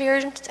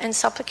perseverance and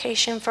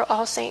supplication for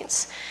all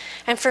saints.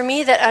 And for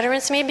me, that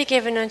utterance may be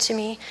given unto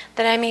me,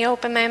 that I may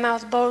open my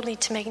mouth boldly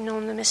to make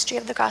known the mystery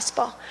of the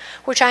gospel,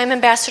 which I am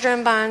ambassador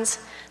in bonds,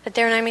 that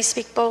therein I may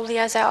speak boldly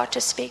as I ought to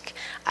speak.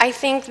 I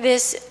think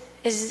this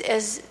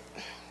is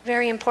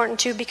very important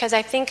too, because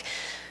I think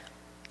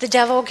the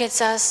devil gets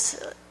us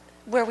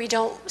where we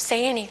don't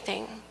say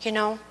anything,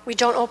 We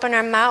don't open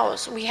our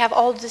mouths. We have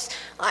all this,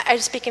 I'm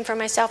speaking for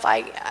myself,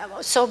 I'm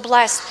so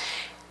blessed.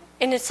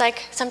 And it's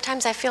like,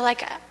 sometimes I feel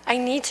like I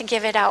need to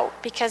give it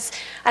out because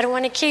I don't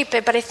want to keep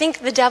it. But I think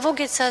the devil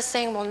gets us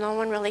saying, well, no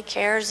one really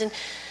cares and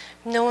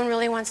no one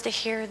really wants to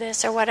hear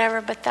this or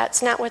whatever. But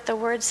that's not what the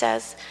word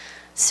says.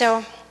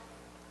 So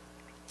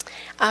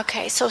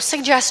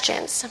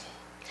suggestions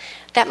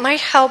that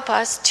might help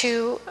us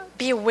to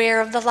be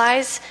aware of the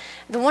lies.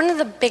 One of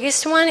the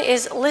biggest one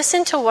is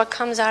listen to what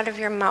comes out of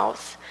your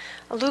mouth.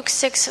 Luke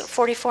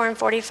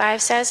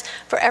 6:44-45 says,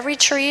 for every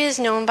tree is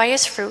known by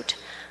his fruit.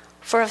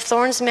 For of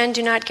thorns men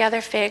do not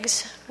gather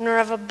figs, nor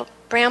of a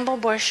bramble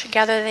bush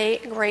gather they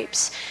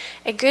grapes.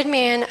 A good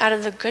man out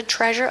of the good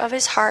treasure of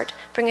his heart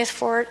bringeth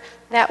forth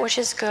that which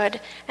is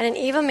good, and an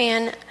evil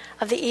man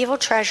of the evil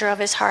treasure of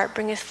his heart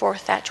bringeth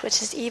forth that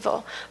which is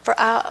evil. For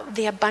out of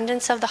the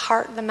abundance of the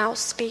heart the mouth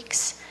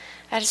speaks.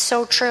 That is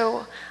so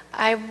true.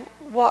 I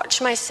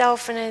watch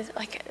myself and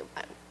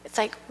it's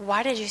like,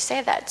 why did you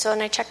say that? So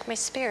then I check my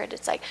spirit.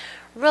 It's like,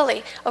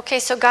 Really? Okay,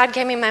 so God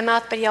gave me my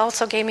mouth, but he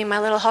also gave me my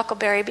little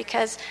huckleberry,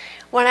 because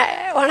when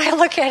I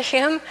look at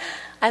him,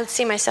 I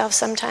see myself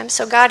sometimes.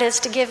 So God is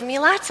to give me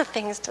lots of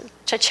things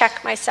to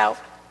check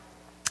myself.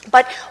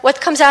 But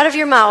what comes out of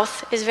your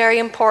mouth is very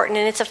important,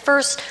 and it's a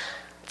first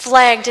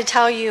flag to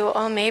tell you,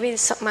 oh, maybe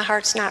my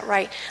heart's not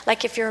right.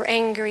 Like if you're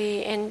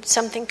angry and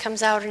something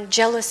comes out in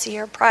jealousy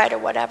or pride or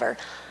whatever,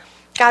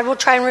 God will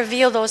try and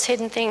reveal those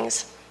hidden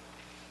things.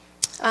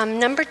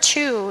 Number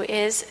 2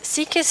 is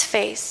seek his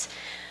face.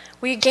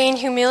 We gain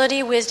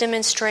humility, wisdom,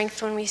 and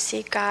strength when we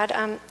seek God.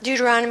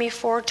 Deuteronomy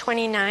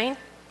 4:29.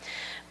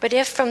 But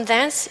if from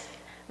thence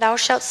thou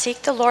shalt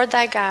seek the Lord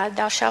thy God,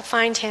 thou shalt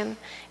find him,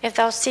 if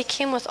thou seek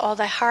him with all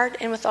thy heart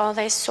and with all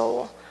thy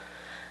soul.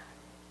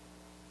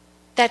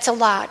 That's a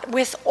lot.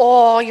 With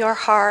all your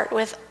heart,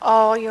 with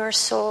all your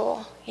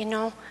soul,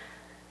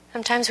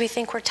 Sometimes we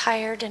think we're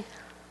tired and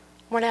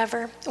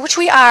whatever, which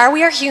we are.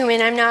 We are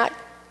human. I'm not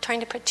trying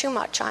to put too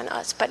much on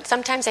us, but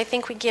sometimes I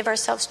think we give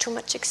ourselves too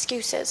much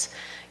excuses.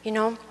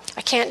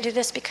 I can't do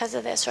this because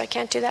of this, or I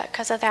can't do that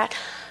because of that.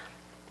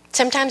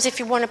 Sometimes if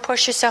you want to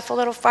push yourself a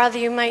little farther,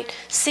 you might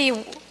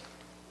see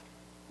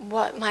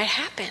what might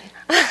happen.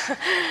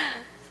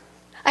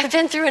 I've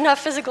been through enough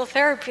physical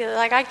therapy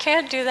that, I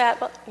can't do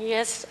that. Well,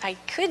 yes, I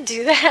could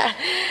do that.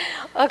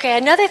 Okay,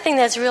 another thing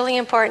that's really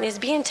important is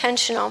be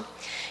intentional.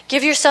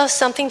 Give yourself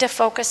something to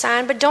focus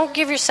on, but don't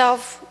give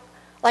yourself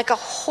like a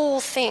whole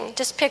thing.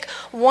 Just pick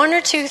 1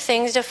 or 2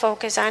 things to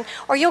focus on,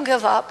 or you'll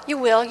give up. You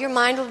will. Your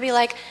mind will be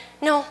like,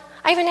 no.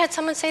 I even had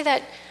someone say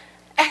that.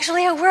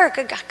 Actually, at work,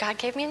 God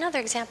gave me another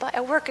example.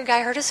 At work, a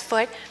guy hurt his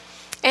foot,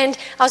 and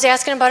I was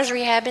asking about his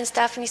rehab and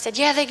stuff, and he said,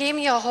 yeah, they gave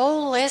me a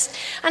whole list.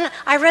 And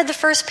I read the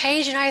first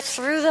page, and I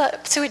threw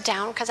it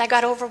down because I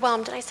got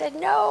overwhelmed. And I said,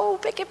 no,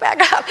 pick it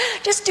back up.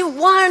 Just do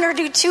 1 or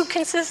do 2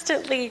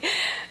 consistently.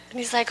 And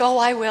he's like, oh,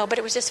 I will. But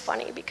it was just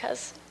funny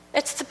because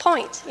it's the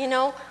point,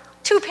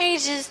 2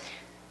 pages,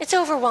 it's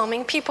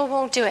overwhelming. People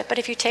won't do it. But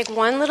if you take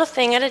 1 little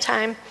thing at a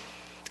time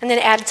and then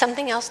add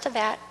something else to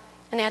that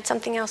and add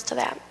something else to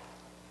that.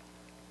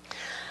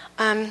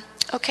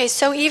 Okay,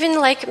 so even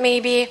like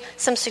maybe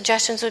some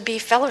suggestions would be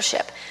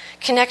fellowship.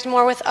 Connect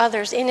more with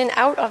others in and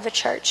out of the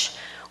church.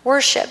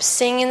 Worship,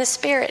 sing in the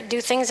Spirit.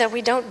 Do things that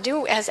we don't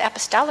do as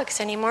apostolics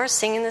anymore.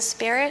 Sing in the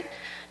Spirit,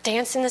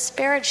 dance in the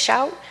Spirit,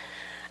 shout.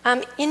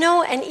 And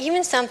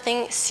even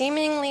something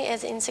seemingly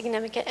as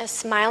insignificant as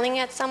smiling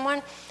at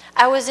someone.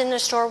 I was in the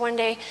store one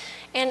day,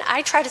 and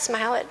I try to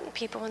smile at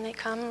people when they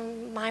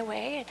come my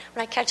way,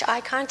 when I catch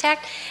eye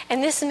contact.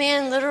 And this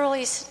man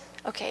literally,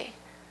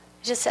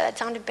 just said that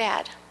sounded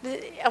bad.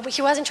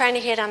 He wasn't trying to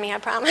hit on me, I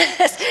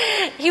promise.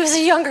 He was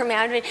a younger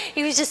man.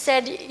 He was just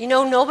said,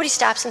 nobody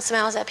stops and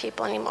smiles at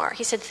people anymore.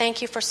 He said,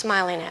 thank you for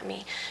smiling at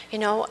me.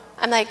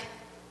 I'm like,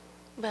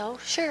 well,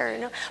 sure.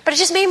 But it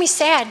just made me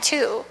sad,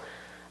 too.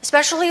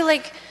 Especially,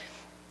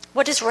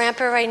 what is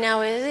rampant right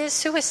now is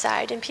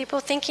suicide and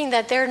people thinking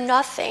that they're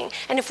nothing.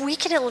 And if we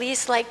can at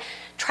least,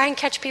 try and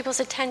catch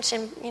people's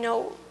attention,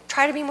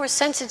 try to be more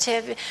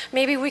sensitive,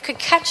 maybe we could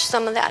catch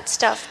some of that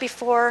stuff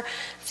before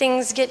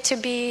things get to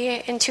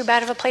be in too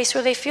bad of a place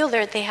where they feel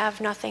they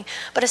have nothing.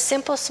 But a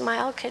simple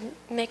smile could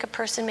make a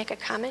person make a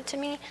comment to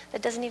me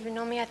that doesn't even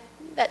know me.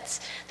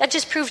 That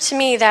just proved to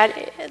me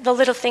that the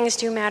little things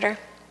do matter.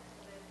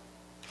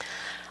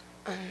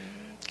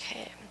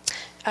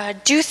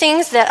 Do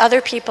things that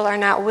other people are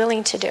not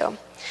willing to do.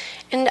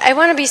 And I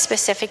want to be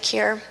specific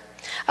here.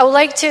 I would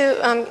like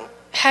to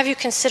have you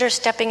consider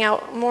stepping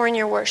out more in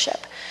your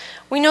worship.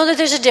 We know that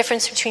there's a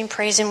difference between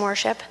praise and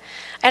worship.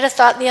 I had a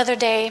thought the other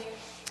day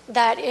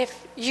that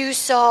if you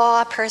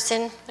saw a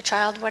person, a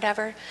child,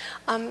 whatever,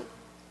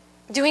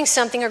 doing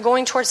something or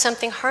going towards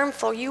something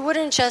harmful, you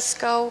wouldn't just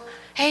go,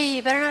 hey,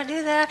 you better not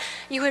do that.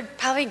 You would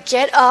probably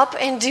get up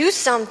and do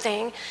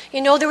something.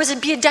 There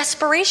would be a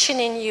desperation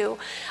in you.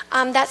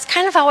 That's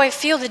kind of how I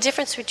feel the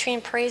difference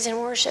between praise and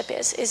worship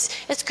is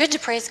it's good to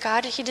praise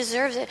God. He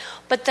deserves it.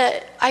 But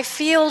I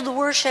feel the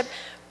worship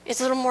is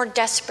a little more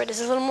desperate,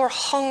 is a little more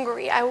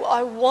hungry.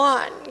 I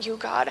want you,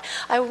 God.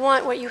 I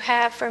want what you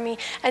have for me.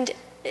 And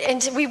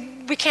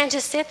we can't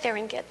just sit there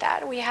and get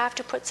that. We have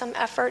to put some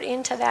effort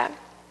into that.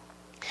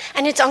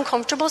 And it's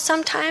uncomfortable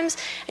sometimes,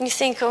 and you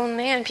think, oh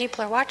man,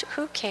 people are watching.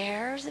 Who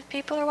cares if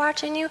people are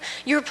watching you?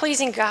 You're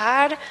pleasing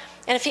God,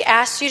 and if he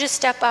asks you to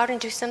step out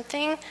and do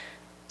something,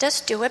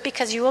 just do it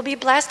because you will be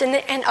blessed,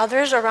 and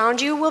others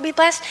around you will be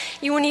blessed.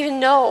 You won't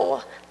even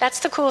know. That's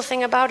the cool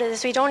thing about it,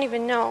 is we don't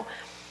even know.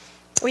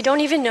 We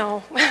don't even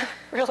know,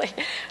 really.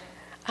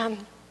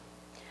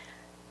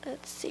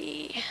 Let's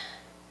see.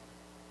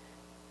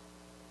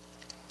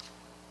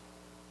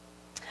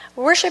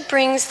 Worship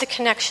brings the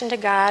connection to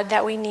God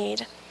that we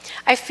need.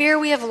 I fear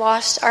we have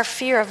lost our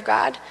fear of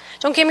God.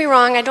 Don't get me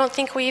wrong, I don't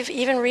think we've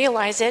even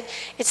realized it.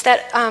 It's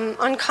that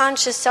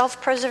unconscious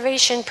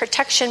self-preservation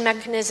protection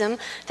mechanism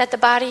that the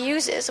body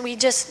uses. We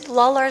just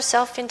lull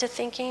ourselves into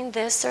thinking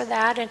this or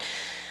that and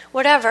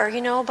whatever,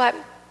 but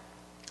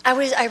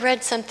I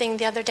read something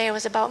the other day. It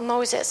was about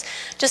Moses.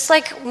 Just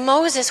like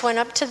Moses went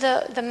up to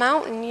the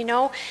mountain,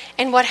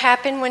 and what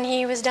happened when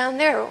he was down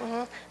there?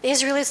 Well, the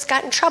Israelites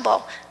got in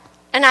trouble.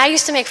 And I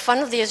used to make fun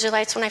of the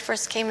Israelites when I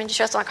first came into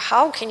church. Like,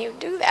 how can you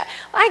do that?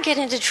 Well, I get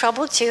into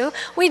trouble too.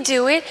 We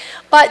do it.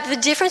 But the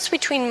difference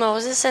between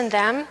Moses and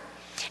them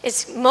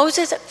is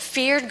Moses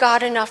feared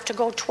God enough to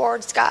go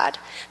towards God.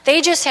 They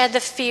just had the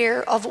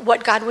fear of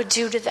what God would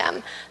do to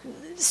them.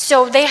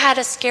 So they had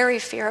a scary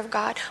fear of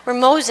God, where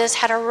Moses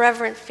had a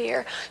reverent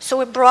fear.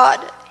 So it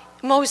brought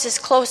Moses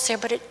closer,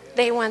 but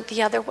they went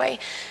the other way.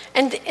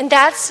 And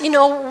that's,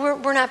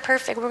 we're not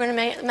perfect. We're going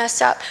to mess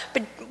up.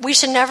 But we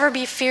should never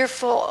be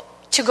fearful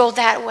to go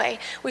that way.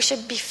 We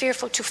should be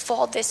fearful to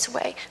fall this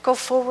way. Go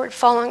forward,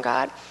 fall on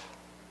God.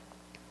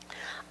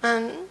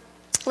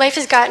 Life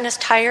has gotten us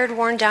tired,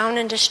 worn down,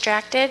 and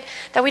distracted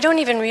that we don't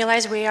even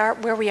realize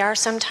where we are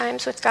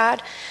sometimes with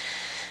God.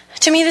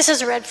 To me, this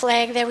is a red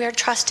flag that we are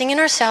trusting in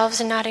ourselves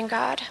and not in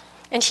God.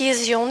 And He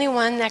is the only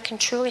one that can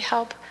truly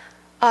help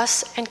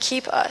us and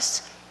keep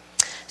us.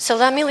 So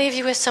let me leave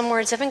you with some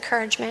words of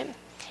encouragement.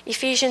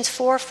 Ephesians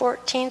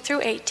 4:14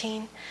 through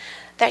 18.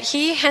 That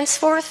we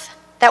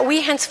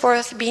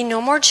henceforth be no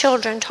more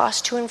children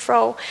tossed to and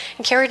fro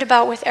and carried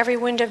about with every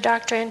wind of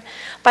doctrine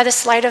by the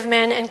sleight of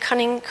men and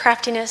cunning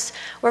craftiness,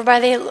 whereby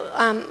they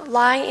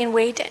lie in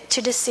wait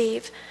to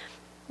deceive.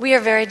 We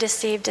are very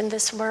deceived in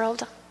this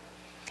world.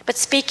 But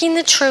speaking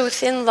the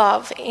truth in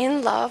love,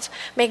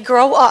 may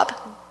grow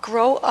up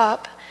grow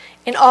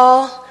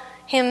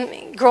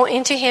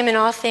into Him in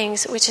all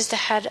things, which is the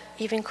head,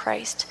 even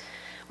Christ.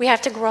 We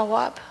have to grow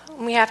up,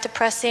 and we have to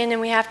press in,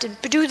 and we have to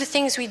do the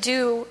things we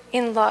do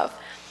in love,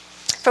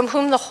 from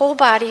whom the whole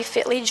body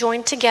fitly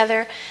joined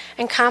together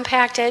and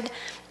compacted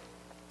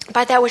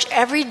by that which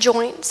every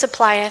joint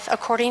supplieth,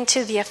 according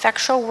to the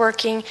effectual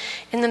working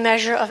in the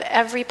measure of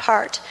every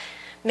part,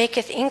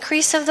 maketh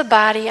increase of the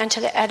body unto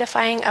the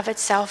edifying of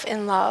itself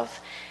in love.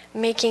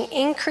 Making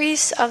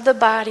increase of the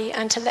body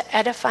unto the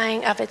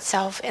edifying of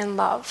itself in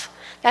love.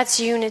 That's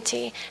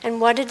unity.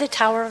 And what did the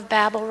Tower of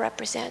Babel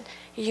represent?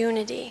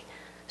 Unity.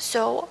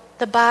 So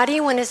the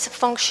body, when it's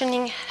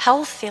functioning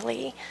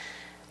healthily,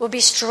 will be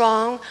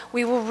strong.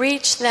 We will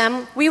reach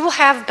them. We will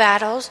have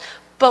battles,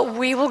 but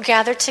we will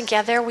gather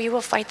together. We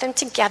will fight them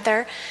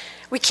together.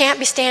 We can't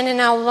be standing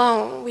out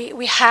alone.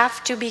 We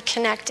have to be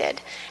connected.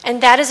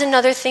 And that is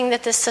another thing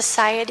that this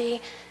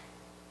society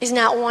is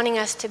not wanting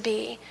us to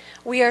be.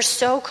 We are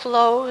so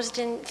closed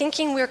and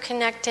thinking we're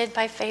connected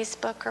by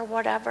Facebook or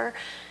whatever.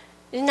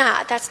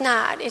 That's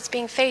not. It's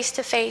being face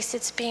to face.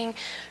 It's being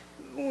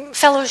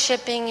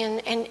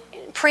fellowshipping and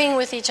praying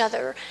with each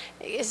other.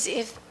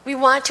 If we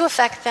want to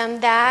affect them,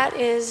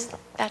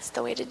 that's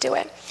the way to do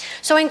it.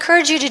 So I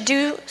encourage you to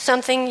do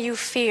something you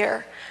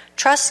fear.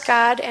 Trust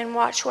God and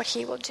watch what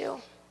He will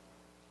do.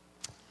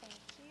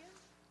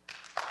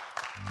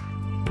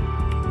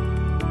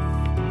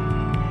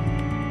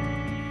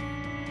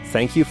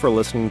 Thank you for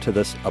listening to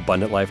this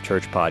Abundant Life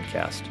Church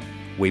podcast.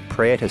 We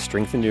pray it has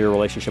strengthened your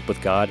relationship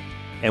with God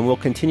and will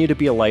continue to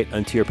be a light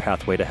unto your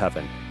pathway to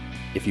heaven.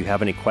 If you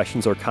have any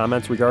questions or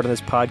comments regarding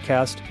this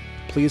podcast,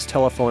 please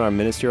telephone our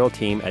ministerial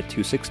team at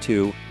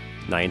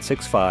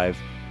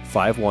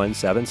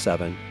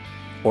 262-965-5177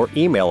 or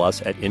email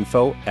us at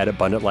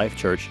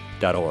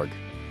info@abundantlifechurch.org.